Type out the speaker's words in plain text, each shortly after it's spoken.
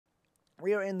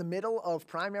We are in the middle of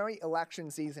primary election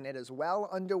season. It is well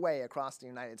underway across the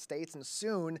United States, and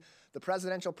soon the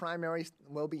presidential primary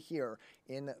will be here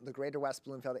in the greater West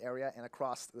Bloomfield area and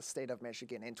across the state of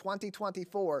Michigan. In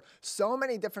 2024, so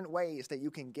many different ways that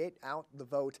you can get out the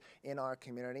vote in our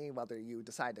community, whether you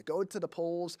decide to go to the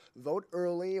polls, vote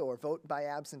early, or vote by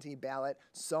absentee ballot.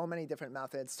 So many different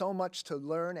methods, so much to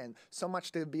learn and so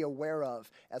much to be aware of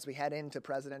as we head into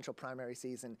presidential primary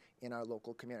season in our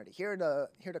local community. Here to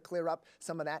clear up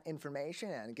some of that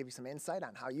information and give you some insight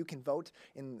on how you can vote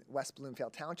in West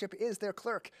Bloomfield Township is their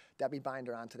clerk, Debbie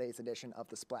Binder, on today's edition of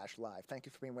The Splash Live. Thank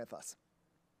you for being with us.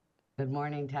 Good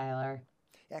morning, Tyler.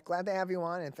 Yeah, glad to have you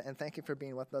on, and thank you for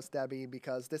being with us, Debbie,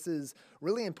 because this is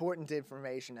really important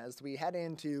information as we head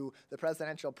into the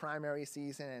presidential primary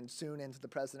season and soon into the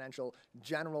presidential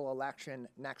general election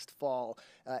next fall.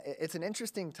 It's an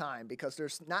interesting time because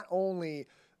there's not only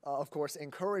of course,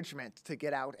 encouragement to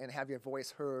get out and have your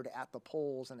voice heard at the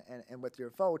polls and with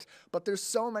your vote. But there's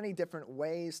so many different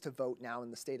ways to vote now in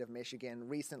the state of Michigan.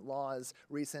 Recent laws,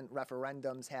 recent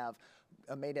referendums have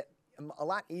made it a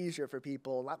lot easier for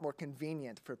people, a lot more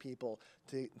convenient for people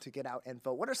to get out and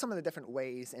vote. What are some of the different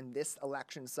ways in this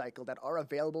election cycle that are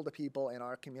available to people in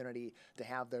our community to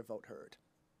have their vote heard?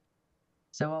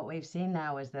 So what we've seen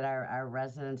now is that our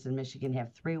residents in Michigan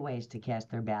have 3 ways to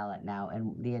cast their ballot now,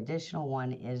 and the additional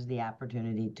one is the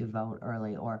opportunity to vote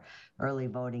early, or early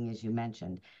voting, as you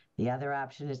mentioned. The other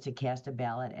option is to cast a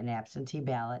ballot, an absentee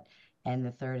ballot, and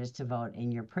the third is to vote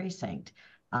in your precinct.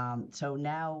 So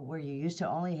now, where you used to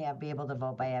only be able to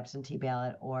vote by absentee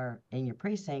ballot or in your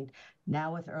precinct,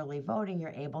 now with early voting,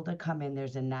 you're able to come in.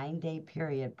 There's a 9-day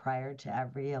period prior to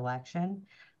every election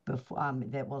before,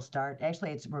 that will start. Actually,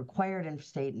 it's required in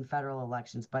state and federal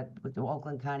elections, but with the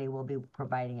Oakland County will be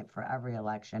providing it for every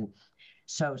election.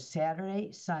 So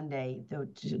Saturday, Sunday,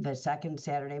 the second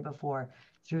Saturday before,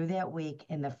 through that week,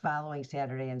 and the following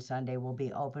Saturday and Sunday will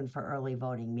be open for early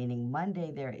voting, meaning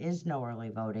Monday there is no early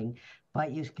voting,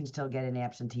 but you can still get an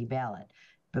absentee ballot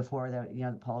before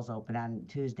the polls open on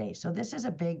Tuesday. So this is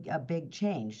a big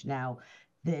change. Now,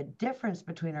 the difference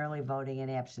between early voting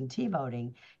and absentee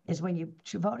voting is when you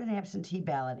vote an absentee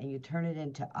ballot and you turn it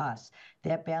into us,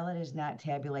 that ballot is not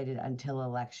tabulated until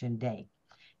election day.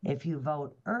 If you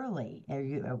vote early,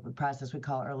 a process we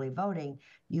call early voting,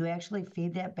 you actually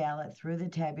feed that ballot through the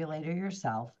tabulator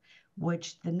yourself,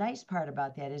 which the nice part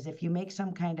about that is if you make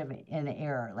some kind of an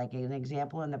error, like an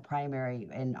example in the primary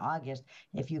in August,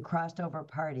 if you crossed over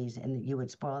parties and you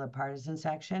would spoil the partisan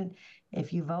section,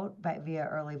 if you vote via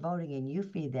early voting and you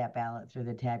feed that ballot through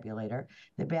the tabulator,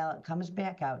 the ballot comes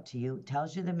back out to you,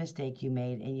 tells you the mistake you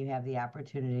made, and you have the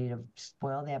opportunity to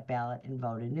spoil that ballot and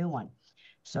vote a new one.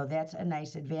 So that's a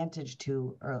nice advantage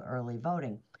to early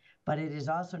voting. But it is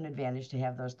also an advantage to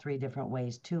have those 3 different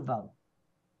ways to vote.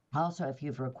 Also, if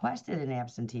you've requested an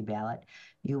absentee ballot,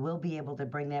 you will be able to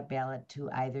bring that ballot to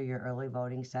either your early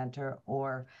voting center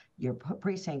or your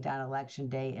precinct on election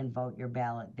day and vote your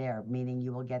ballot there, meaning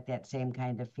you will get that same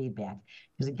kind of feedback.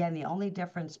 Because again, the only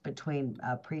difference between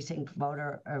precinct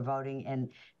voter or voting and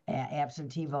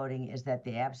absentee voting is that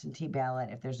the absentee ballot,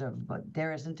 if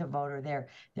there isn't a voter there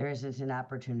isn't an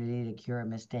opportunity to cure a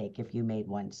mistake if you made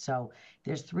one. So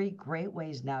there's 3 great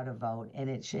ways now to vote, and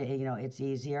it's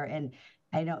easier. And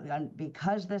I know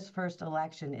because this first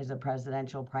election is a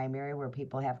presidential primary where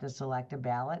people have to select a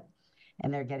ballot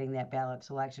and they're getting that ballot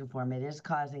selection form, it is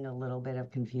causing a little bit of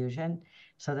confusion.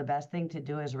 So the best thing to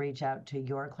do is reach out to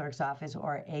your clerk's office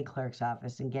or a clerk's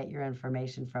office and get your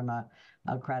information from a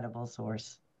credible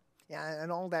source. Yeah,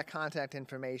 and all that contact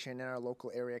information in our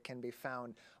local area can be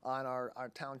found on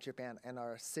our township and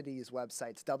our city's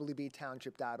websites,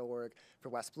 wbtownship.org for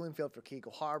West Bloomfield. For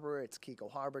Keego Harbor, it's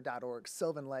keegoharbor.org.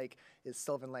 Sylvan Lake is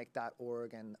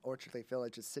sylvanlake.org, and Orchard Lake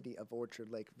Village is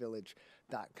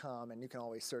cityofOrchardLakeVillage.com. And you can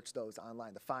always search those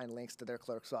online to find links to their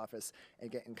clerk's office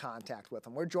and get in contact with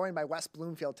them. We're joined by West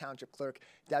Bloomfield Township Clerk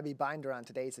Debbie Binder on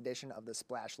today's edition of the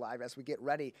Splash Live as we get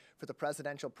ready for the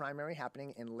presidential primary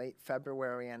happening in late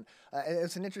February. And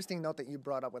it's an interesting note that you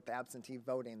brought up with absentee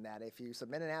voting, that if you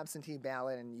submit an absentee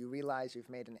ballot and you realize you've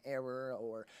made an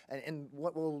error, and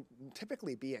what will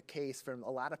typically be a case for a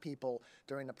lot of people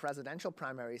during the presidential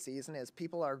primary season is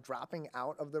people are dropping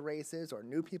out of the races or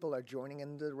new people are joining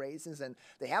into the races, and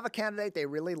they have a candidate they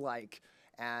really like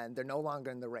and they're no longer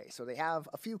in the race. So they have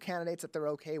a few candidates that they're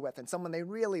okay with, and someone they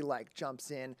really like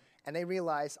jumps in and they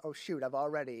realize, oh shoot, I've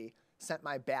already sent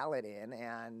my ballot in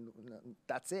and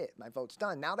that's it, my vote's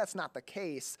done. Now that's not the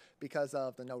case because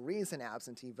of the no reason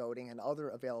absentee voting and other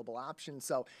available options.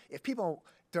 So if people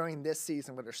during this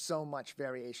season where there's so much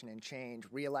variation and change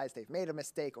realize they've made a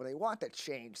mistake or they want to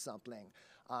change something,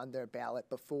 on their ballot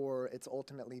before it's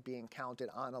ultimately being counted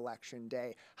on Election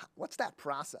Day. What's that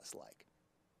process like?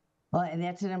 Well, and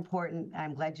that's an important,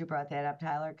 I'm glad you brought that up,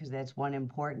 Tyler, because that's one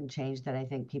important change that I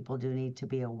think people do need to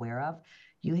be aware of.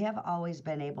 You have always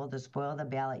been able to spoil the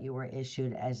ballot you were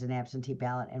issued as an absentee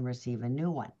ballot and receive a new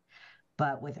one.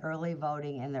 But with early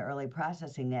voting and the early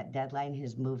processing, that deadline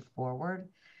has moved forward.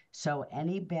 So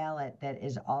any ballot that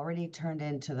is already turned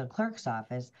into the clerk's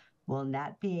office will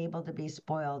not be able to be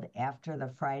spoiled after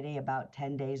the Friday about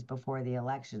 10 days before the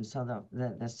election. So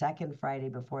the second Friday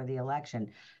before the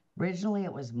election. Originally,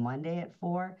 it was Monday at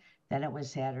 4, then it was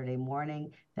Saturday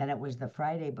morning, then it was the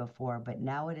Friday before, but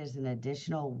now it is an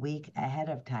additional week ahead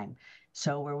of time.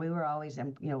 So where we were always,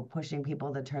 pushing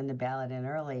people to turn the ballot in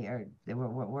early, or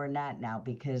we're not now,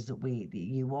 because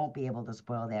you won't be able to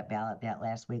spoil that ballot that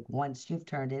last week once you've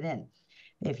turned it in.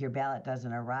 If your ballot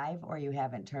doesn't arrive or you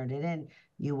haven't turned it in,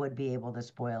 you would be able to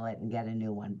spoil it and get a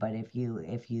new one. But if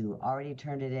you already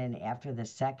turned it in after the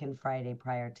second Friday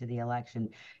prior to the election,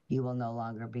 you will no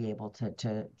longer be able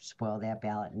to spoil that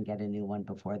ballot and get a new one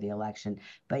before the election.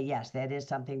 But yes, that is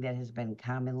something that has been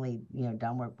commonly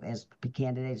done where as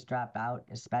candidates drop out,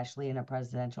 especially in a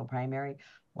presidential primary,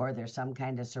 or there's some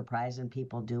kind of surprise and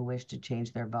people do wish to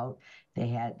change their vote. They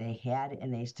had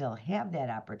and they still have that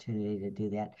opportunity to do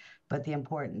that. But the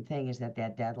important thing is that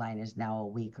deadline is now a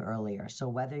week earlier. So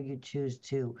whether you choose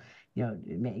to,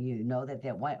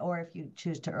 that one, or if you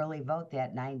choose to early vote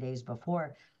that 9 days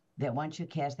before, that once you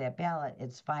cast that ballot,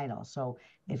 it's final. So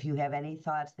if you have any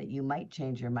thoughts that you might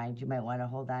change your mind, you might want to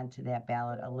hold on to that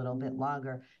ballot a little bit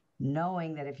longer,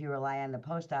 knowing that if you rely on the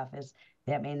post office,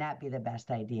 that may not be the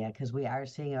best idea, because we are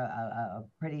seeing a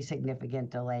pretty significant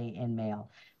delay in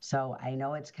mail. So I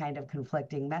know it's kind of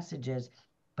conflicting messages,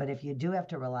 but if you do have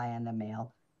to rely on the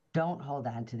mail, don't hold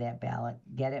on to that ballot.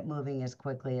 Get it moving as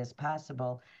quickly as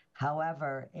possible.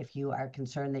 However, if you are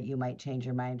concerned that you might change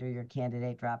your mind or your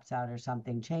candidate drops out or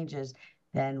something changes,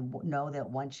 then know that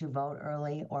once you vote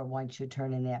early or once you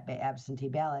turn in that absentee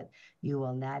ballot, you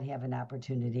will not have an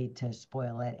opportunity to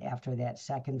spoil it after that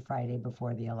second Friday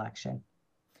before the election.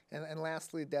 And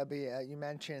lastly, Debbie, you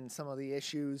mentioned some of the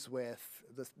issues with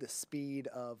the speed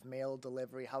of mail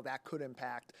delivery, how that could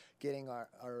impact getting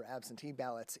our absentee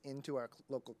ballots into our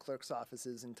local clerk's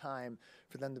offices in time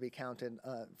for them to be counted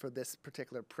for this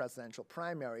particular presidential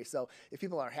primary. So if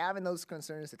people are having those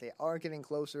concerns that they are getting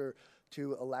closer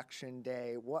to Election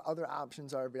Day, what other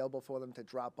options are available for them to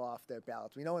drop off their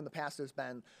ballots? We know in the past there's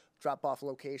been drop-off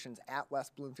locations at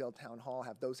West Bloomfield Town Hall.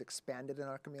 Have those expanded in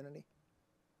our community?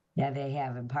 Yeah, they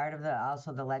have. And part of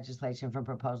also the legislation from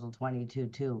Proposal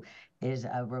 22 is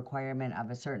a requirement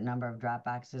of a certain number of drop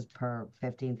boxes per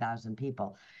 15,000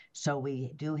 people. So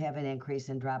we do have an increase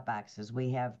in drop boxes.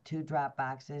 We have 2 drop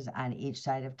boxes on each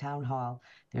side of Town Hall.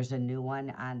 There's a new one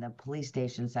on the police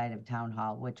station side of Town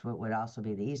Hall, which would also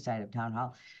be the east side of Town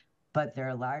Hall. But there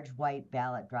are large white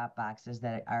ballot drop boxes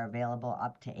that are available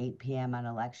up to 8 p.m. on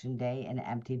Election Day and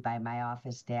emptied by my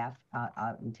office staff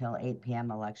until 8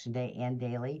 p.m. Election Day and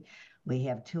daily. We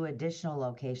have 2 additional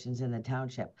locations in the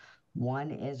township.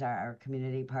 One is our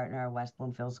community partner, our West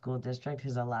Bloomfield School District,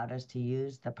 has allowed us to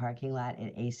use the parking lot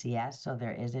at ACS. So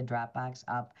there is a drop box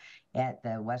up at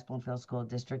the West Bloomfield School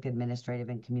District Administrative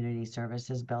and Community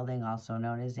Services Building, also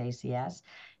known as ACS.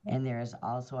 And there is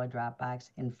also a drop box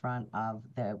in front of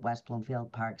the West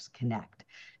Bloomfield Parks Connect.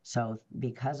 So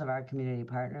because of our community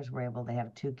partners, we're able to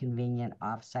have 2 convenient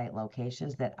off-site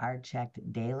locations that are checked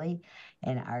daily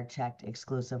and are checked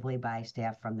exclusively by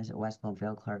staff from the West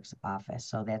Bloomfield Clerk's office.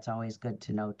 So that's always good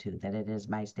to know, too, that it is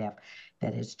my staff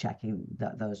that is checking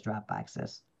those drop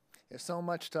boxes. There's so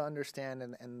much to understand,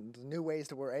 and the new ways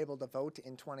that we're able to vote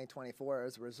in 2024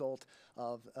 as a result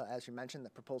of, as you mentioned, the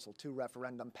Proposal 2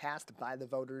 referendum passed by the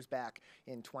voters back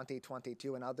in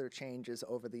 2022 and other changes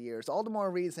over the years. All the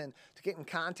more reason to get in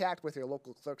contact with your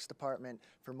local clerk's department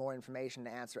for more information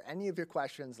to answer any of your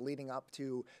questions leading up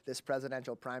to this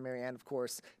presidential primary and, of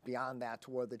course, beyond that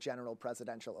toward the general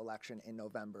presidential election in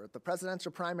November. The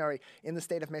presidential primary in the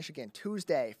state of Michigan,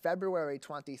 Tuesday, February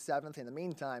 27th. In the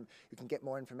meantime, you can get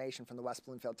more information from the West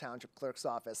Bloomfield Township Clerk's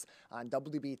office on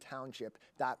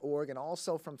wbtownship.org and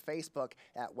also from Facebook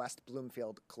at West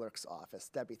Bloomfield Clerk's office.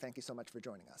 Debbie, thank you so much for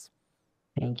joining us.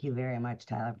 Thank you very much,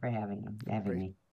 Tyler, for having me.